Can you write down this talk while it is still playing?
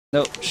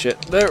No, shit.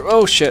 There.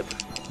 Oh, shit.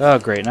 Oh,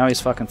 great. Now he's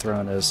fucking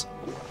throwing his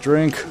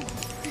drink.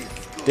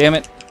 Damn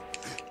it.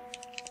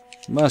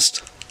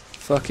 Must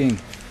fucking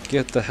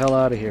get the hell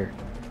out of here.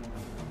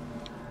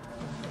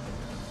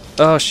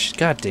 Oh,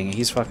 god dang it.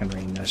 He's fucking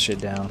raining that shit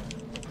down.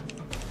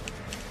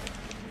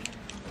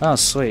 Oh,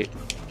 sweet.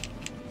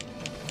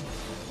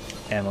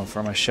 Ammo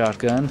for my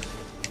shotgun.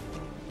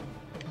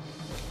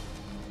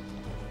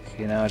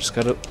 Okay, now I just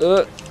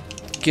gotta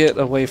get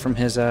away from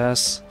his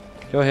ass.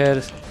 Go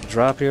ahead,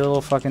 drop your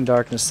little fucking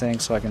darkness thing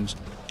so I can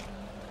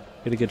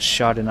get a good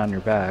shot in on your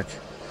back.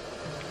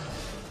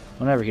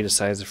 Whenever he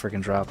decides to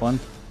freaking drop one.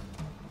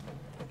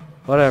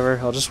 Whatever,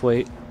 I'll just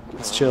wait.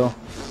 Let's chill.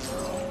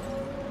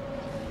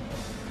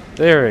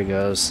 There he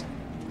goes.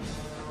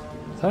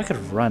 I thought I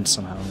could run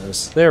somehow in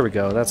this. There we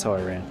go, that's how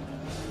I ran.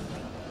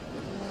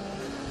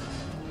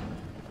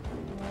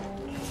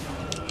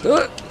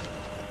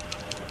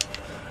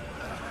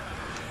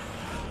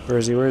 Where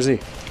is he? Where is he?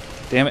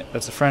 Damn it,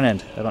 that's the front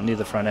end. I don't need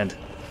the front end.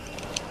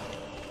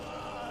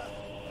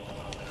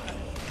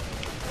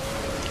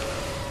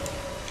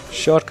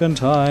 Shotgun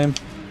time.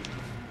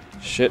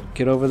 Shit,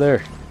 get over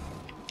there.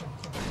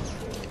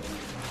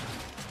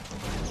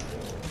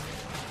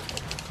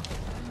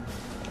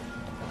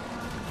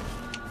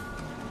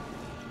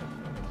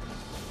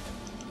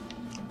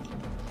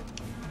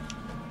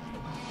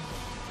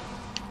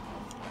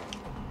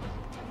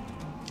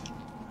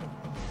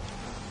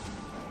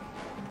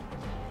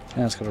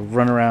 Now it's gonna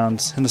run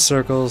around in the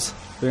circles,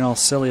 being all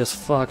silly as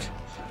fuck.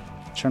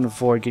 Trying to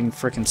avoid getting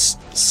frickin'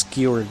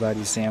 skewered by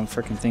these damn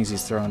frickin' things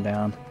he's throwing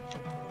down.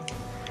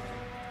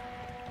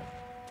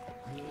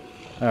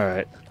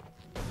 Alright.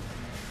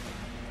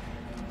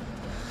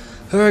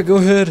 Alright, go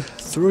ahead.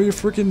 Throw your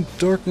frickin'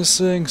 darkness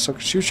thing so I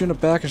can shoot you in the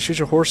back and shoot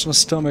your horse in the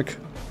stomach.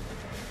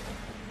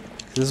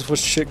 This is what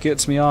shit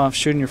gets me off,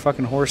 shooting your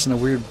fucking horse in the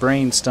weird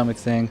brain stomach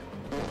thing.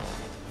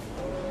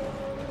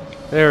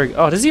 There we go.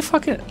 Oh, does he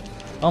fucking...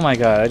 Oh my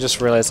god, I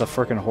just realized the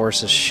frickin'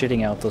 horse is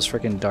shitting out those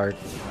frickin' dark...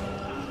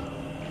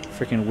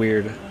 frickin'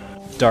 weird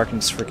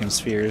darkness frickin'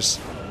 spheres.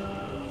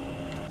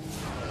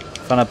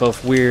 Found out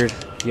both weird,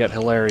 yet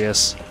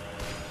hilarious.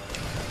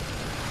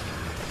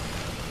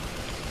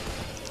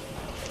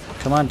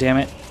 Come on, damn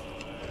it.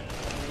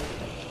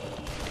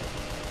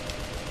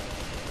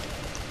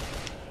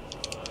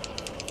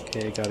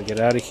 Okay, gotta get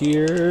out of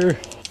here.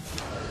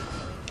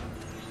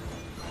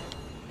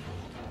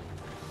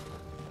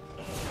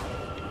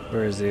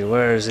 Where is he?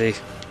 Where is he?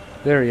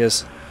 There he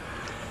is.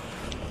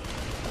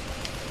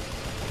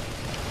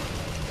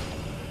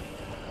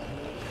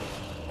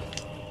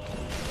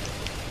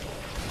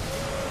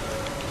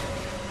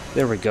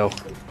 There we go.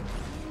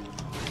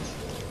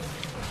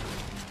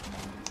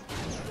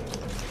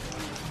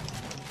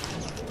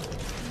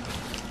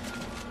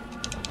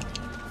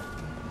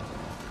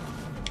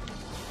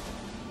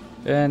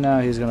 And now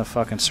he's gonna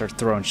fucking start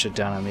throwing shit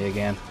down on me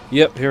again.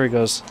 Yep, here he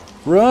goes.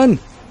 Run!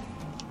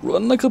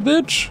 Run like a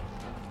bitch!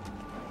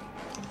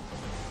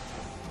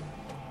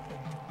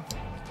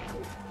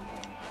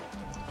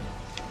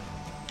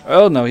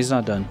 Oh no, he's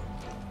not done.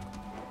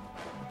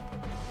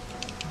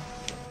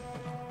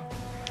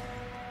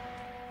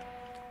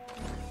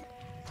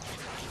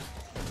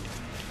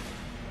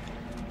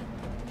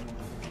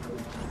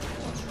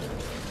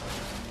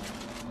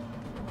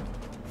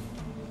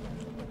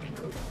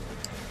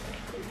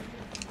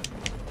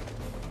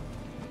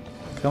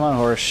 Come on,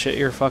 horse, shit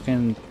your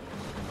fucking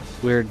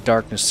weird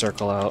darkness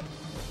circle out.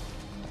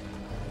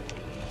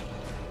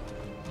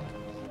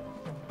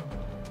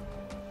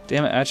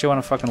 Damn it, I actually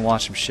want to fucking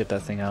watch him shit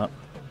that thing out.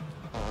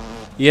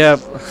 Yep,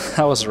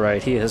 I was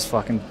right. He is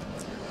fucking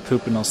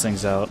pooping those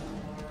things out.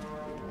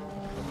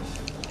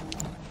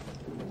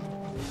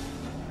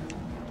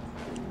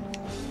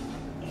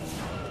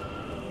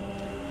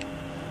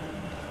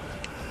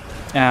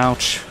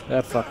 Ouch,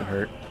 that fucking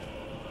hurt.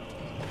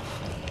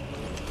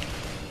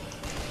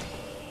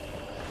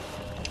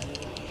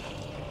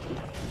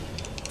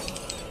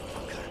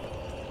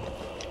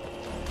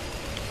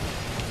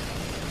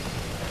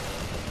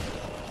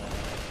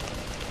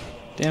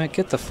 Damn it,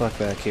 get the fuck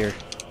back here.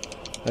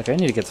 Okay, I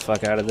need to get the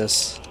fuck out of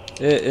this.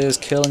 It is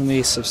killing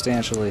me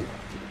substantially.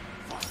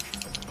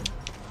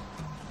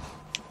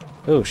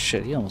 Oh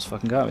shit, he almost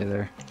fucking got me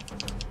there.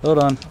 Hold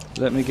on,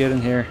 let me get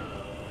in here.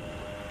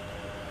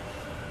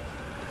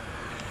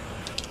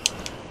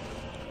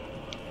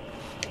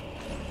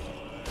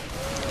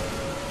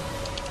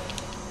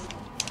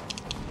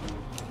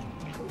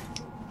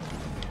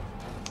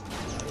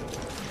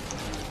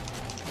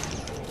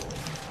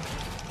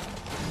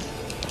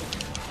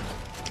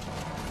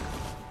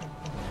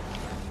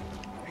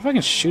 If I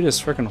can shoot his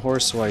frickin'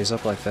 horse while he's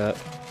up like that.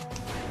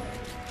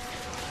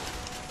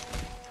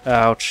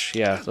 Ouch.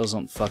 Yeah, those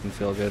don't fucking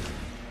feel good.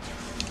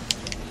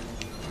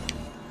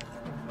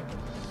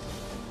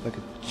 If I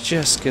could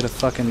just get a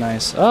fucking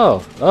nice...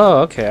 Oh! Oh,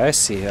 okay, I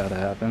see how that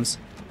happens.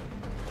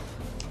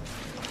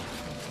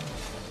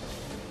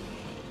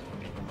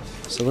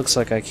 So it looks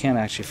like I can't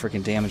actually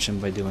frickin' damage him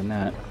by doing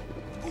that.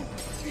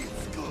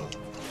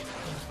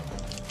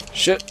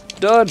 Shit!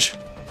 Dodge!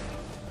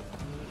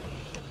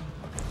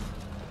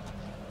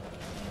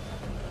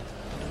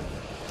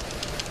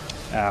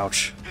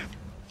 Ouch.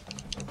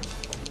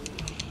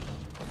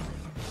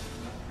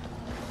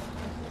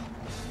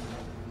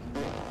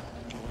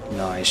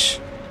 Nice.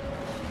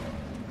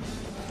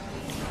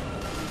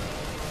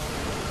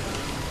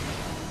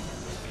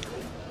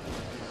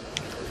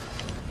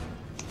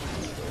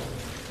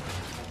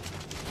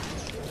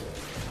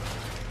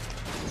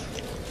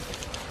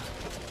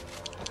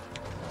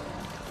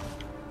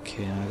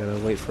 Okay, I gotta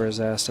wait for his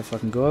ass to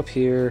fucking go up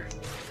here.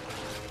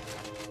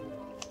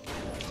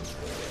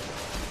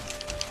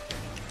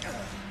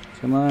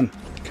 Come on,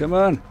 come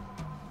on!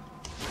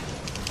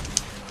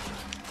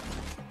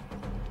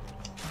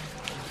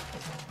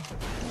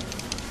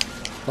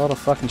 All the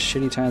fucking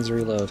shitty times to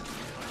reload.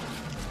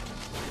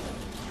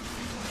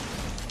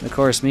 And of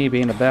course, me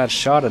being a bad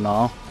shot and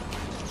all.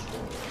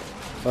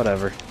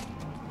 Whatever.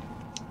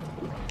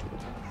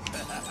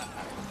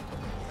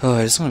 Oh,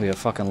 it's gonna be a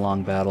fucking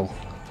long battle.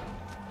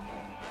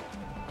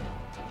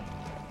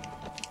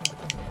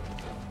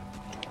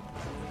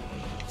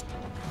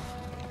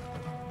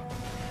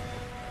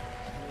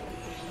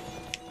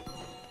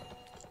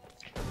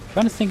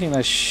 Kind of thinking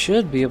I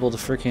should be able to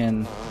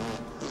freaking...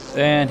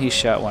 And he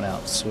shot one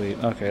out. Sweet.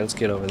 Okay, let's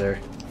get over there.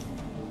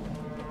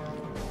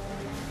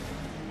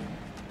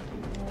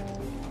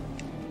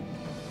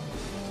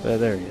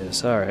 There he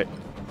is. Alright.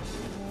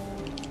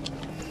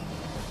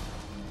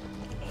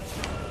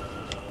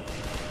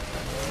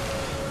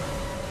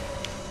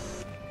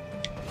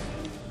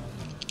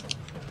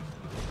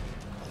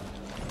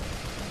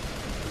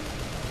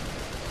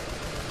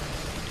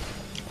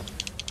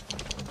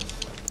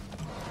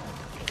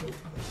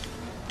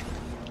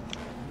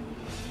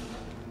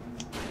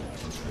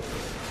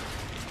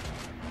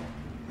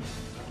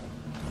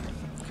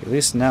 At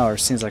least now it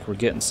seems like we're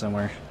getting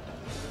somewhere.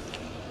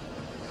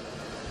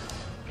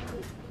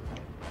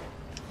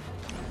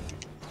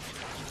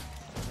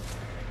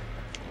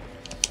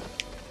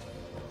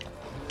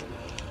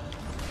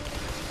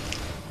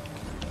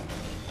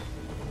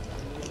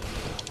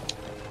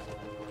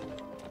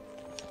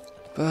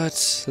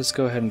 But let's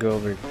go ahead and go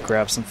over and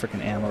grab some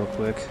freaking ammo real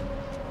quick.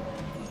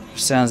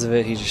 Sounds of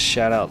it, he just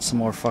shot out some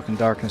more fucking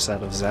darkness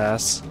out of his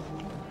ass.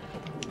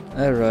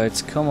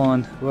 Alright, come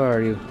on. Where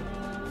are you?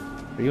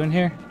 Are you in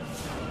here?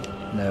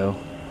 No.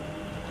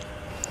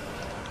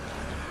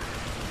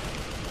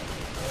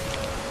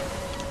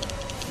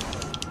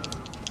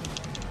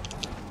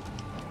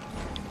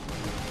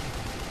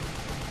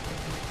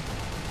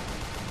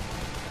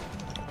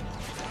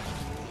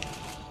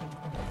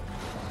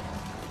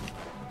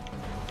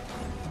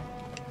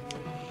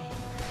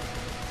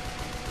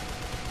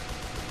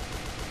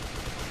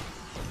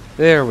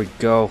 There we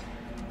go.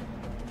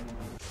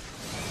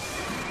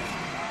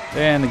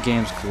 And the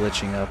game's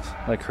glitching up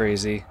like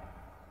crazy.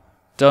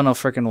 Don't know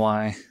frickin'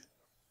 why.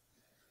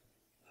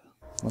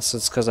 Unless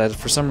it's because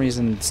for some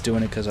reason it's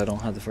doing it because I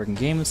don't have the frickin'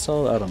 game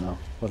installed. I don't know.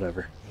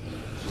 Whatever.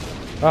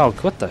 Oh,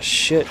 what the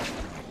shit?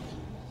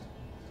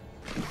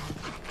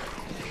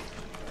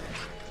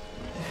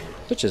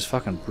 Which is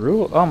fucking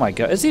brutal. Oh my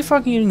god. Is he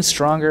fucking getting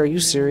stronger? Are you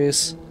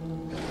serious?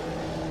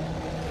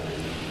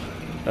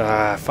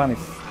 Finally.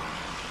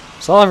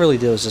 So all I really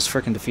did was just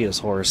frickin' defeat his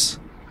horse.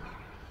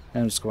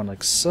 And I'm just going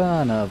like,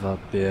 son of a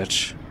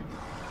bitch.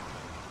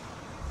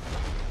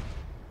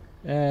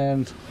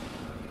 And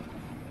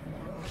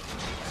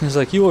he's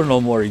like, you are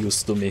no more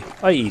use to me.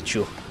 I eat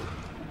you.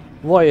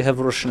 Why I have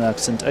Russian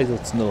accent, I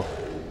don't know.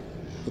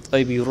 But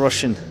I be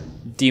Russian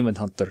demon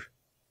hunter.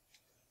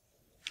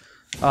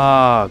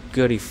 Ah,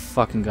 goody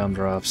fucking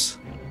gumdrops.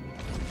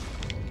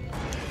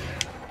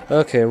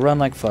 Okay, run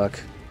like fuck.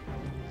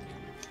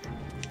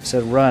 I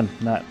said run,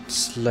 not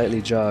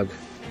slightly jog.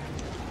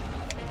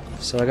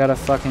 So I gotta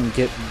fucking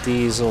get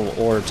these little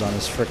orbs on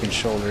his frickin'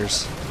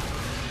 shoulders.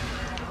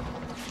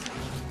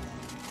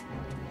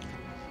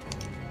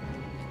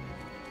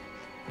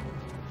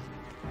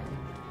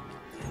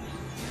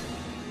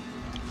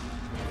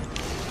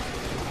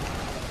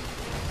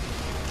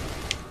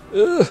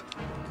 Ugh.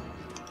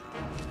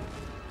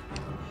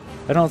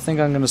 I don't think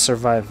I'm gonna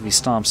survive if he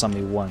stomps on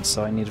me once,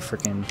 so I need to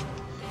freaking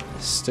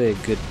stay a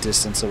good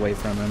distance away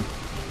from him.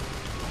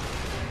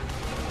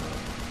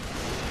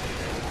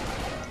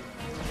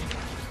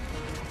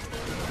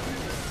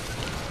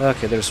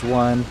 Okay, there's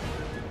one.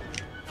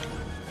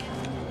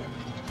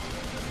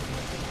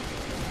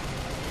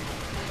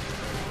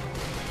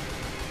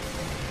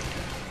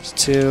 There's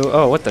two.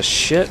 Oh, what the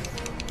shit?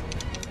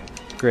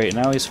 Great,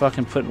 now he's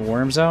fucking putting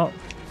worms out?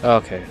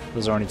 Okay,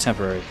 those are only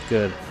temporary.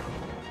 Good.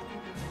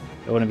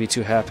 I wouldn't be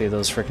too happy if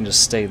those frickin'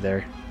 just stayed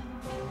there.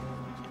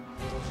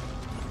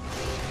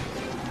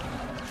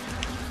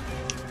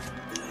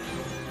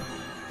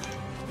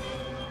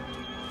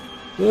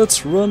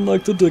 Let's run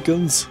like the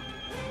Dickens.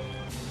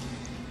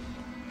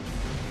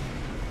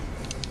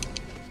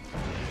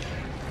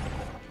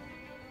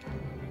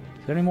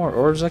 Is there any more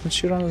orbs I can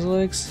shoot on his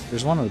legs?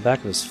 There's one on the back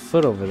of his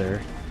foot over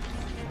there.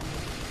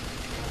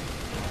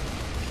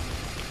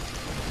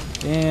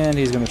 And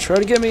he's gonna try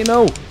to get me.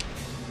 No!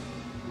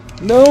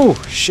 No!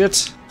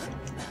 Shit!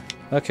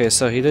 Okay,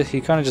 so he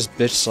kind of just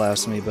bitch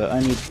slaps me, but I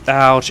need...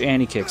 Ouch!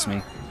 And he kicks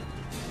me.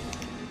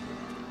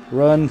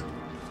 Run!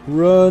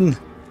 Run!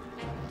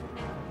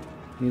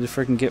 Need to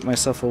freaking get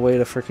myself a way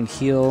to freaking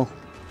heal.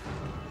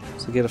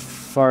 So get a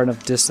far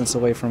enough distance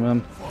away from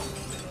him.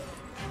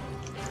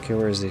 Okay,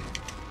 where is he?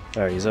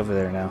 Alright, he's over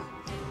there now.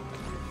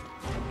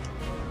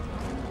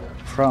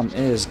 Problem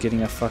is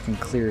getting a fucking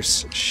clear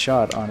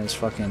shot on his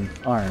fucking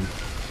arm.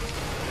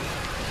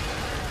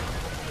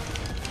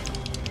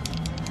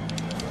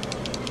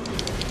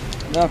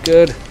 Not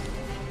good.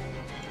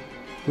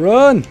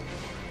 Run!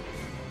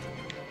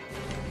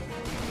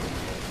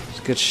 There's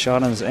a good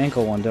shot on his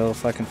ankle one though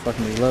if I can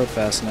fucking reload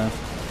fast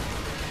enough.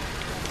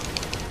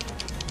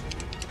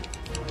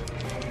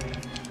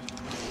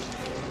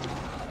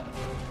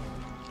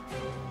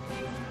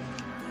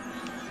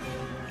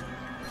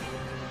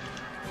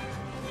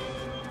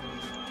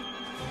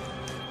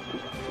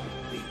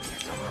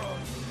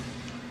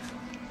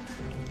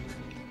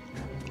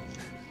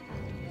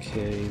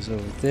 Okay, he's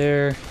over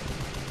there.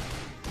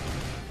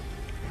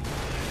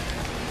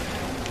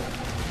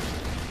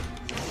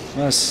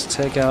 Must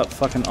take out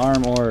fucking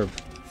arm orb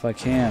if I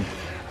can.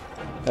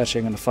 Actually,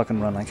 I'm gonna fucking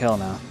run like hell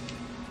now.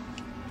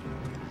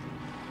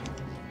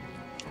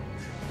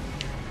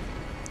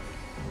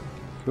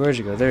 Where'd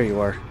you go? There you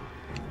are.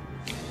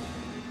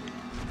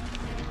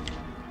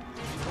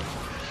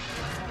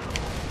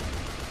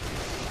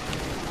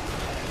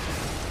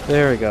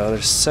 There we go.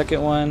 There's a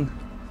second one.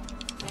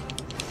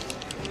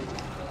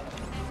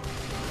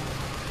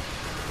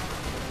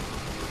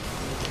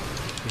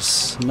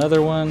 There's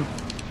another one.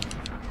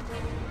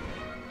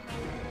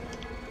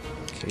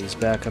 Okay, he's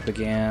back up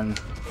again.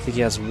 I think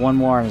he has one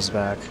more on his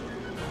back.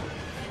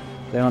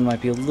 That one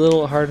might be a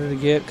little harder to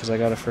get because I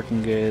got a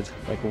freaking good,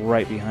 like,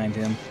 right behind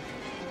him.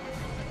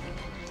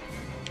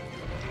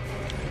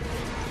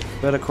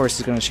 But of course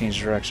he's going to change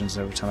directions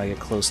every time I get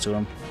close to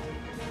him.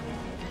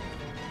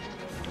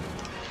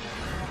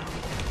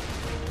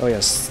 Oh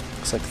yes,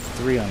 looks like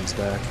 3 on his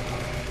back.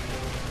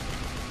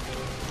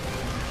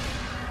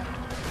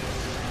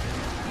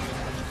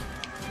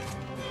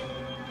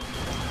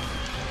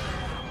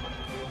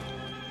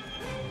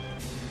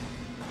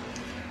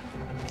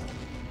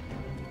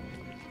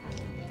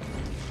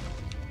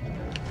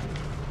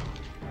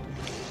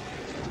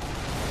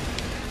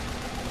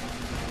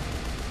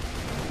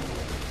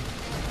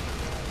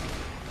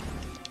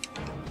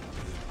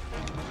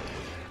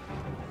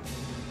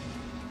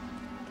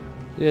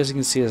 Yeah, as you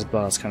can see, his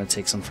boss kind of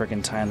takes some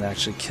freaking time to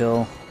actually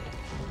kill.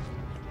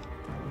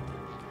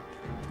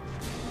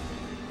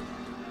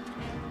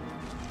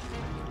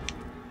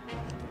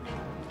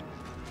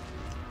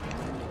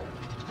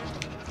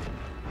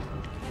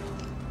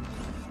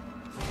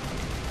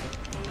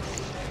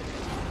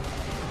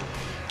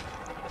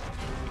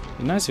 It'd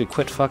be nice if we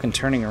quit fucking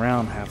turning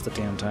around half the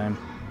damn time.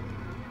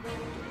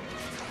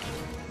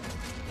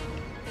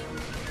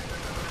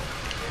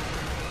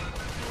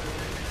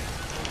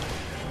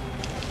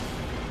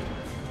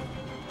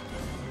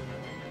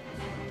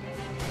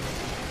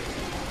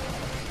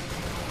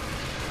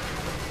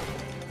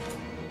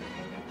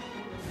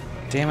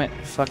 Damn it,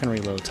 fucking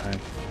reload time.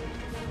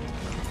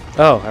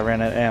 Oh, I ran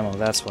out of ammo,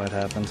 that's why it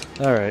happened.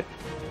 Alright.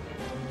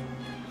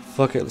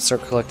 Fuck it, let's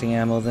start collecting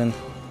ammo then.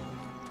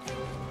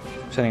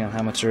 Depending on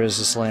how much there is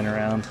just laying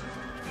around.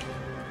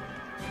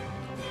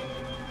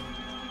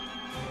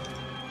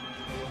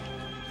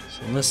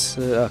 So this,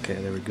 okay,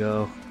 there we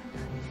go.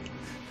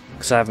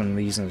 Because I've been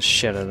using the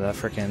shit out of that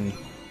freaking,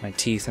 my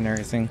teeth and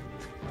everything.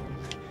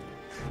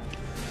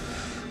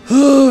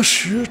 Oh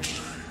shit!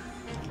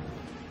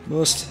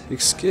 Must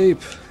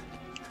escape.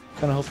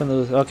 Kind of hoping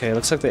those. Okay,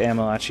 looks like the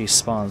ammo actually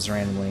spawns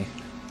randomly.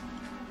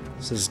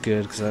 This is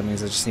good because that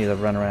means I just need to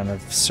run around in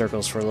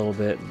circles for a little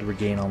bit to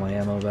regain all my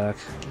ammo back.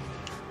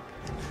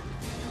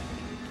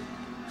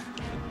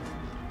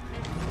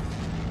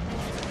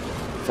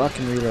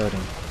 Fucking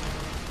reloading.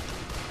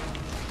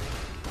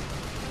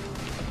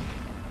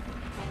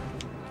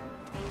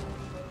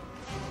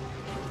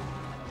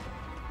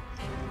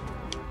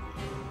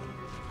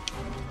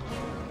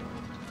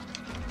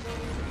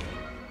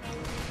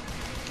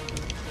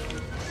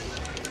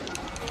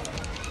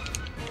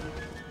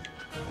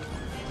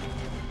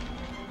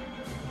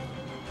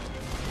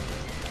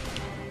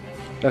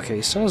 Okay,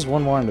 he still has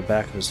one more on the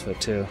back of his foot,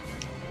 too.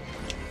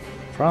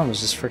 Problem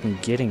is just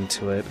freaking getting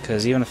to it,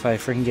 because even if I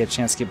freaking get a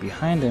chance to get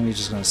behind him, he's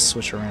just gonna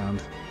switch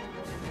around.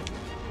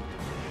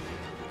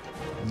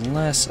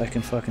 Unless I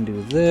can fucking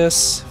do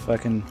this, if I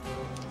can...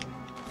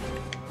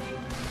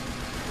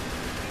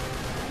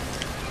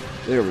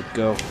 There we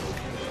go.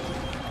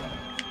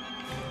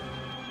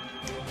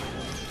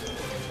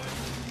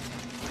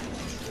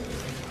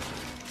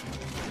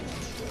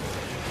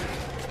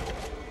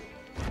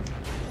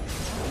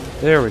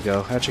 There we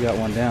go. I actually got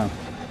one down.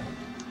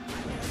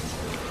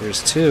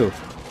 There's 2.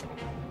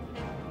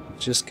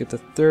 Just get the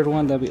 3rd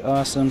one. That'd be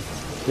awesome.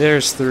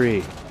 There's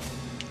 3.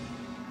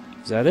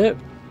 Is that it?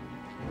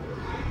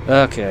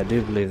 Okay, I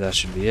do believe that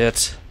should be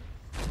it.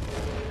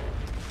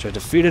 So I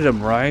defeated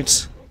him, right?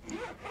 Is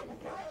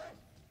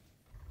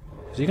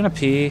he gonna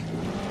pee?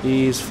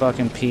 He's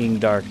fucking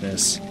peeing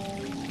darkness.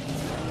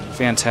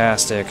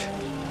 Fantastic.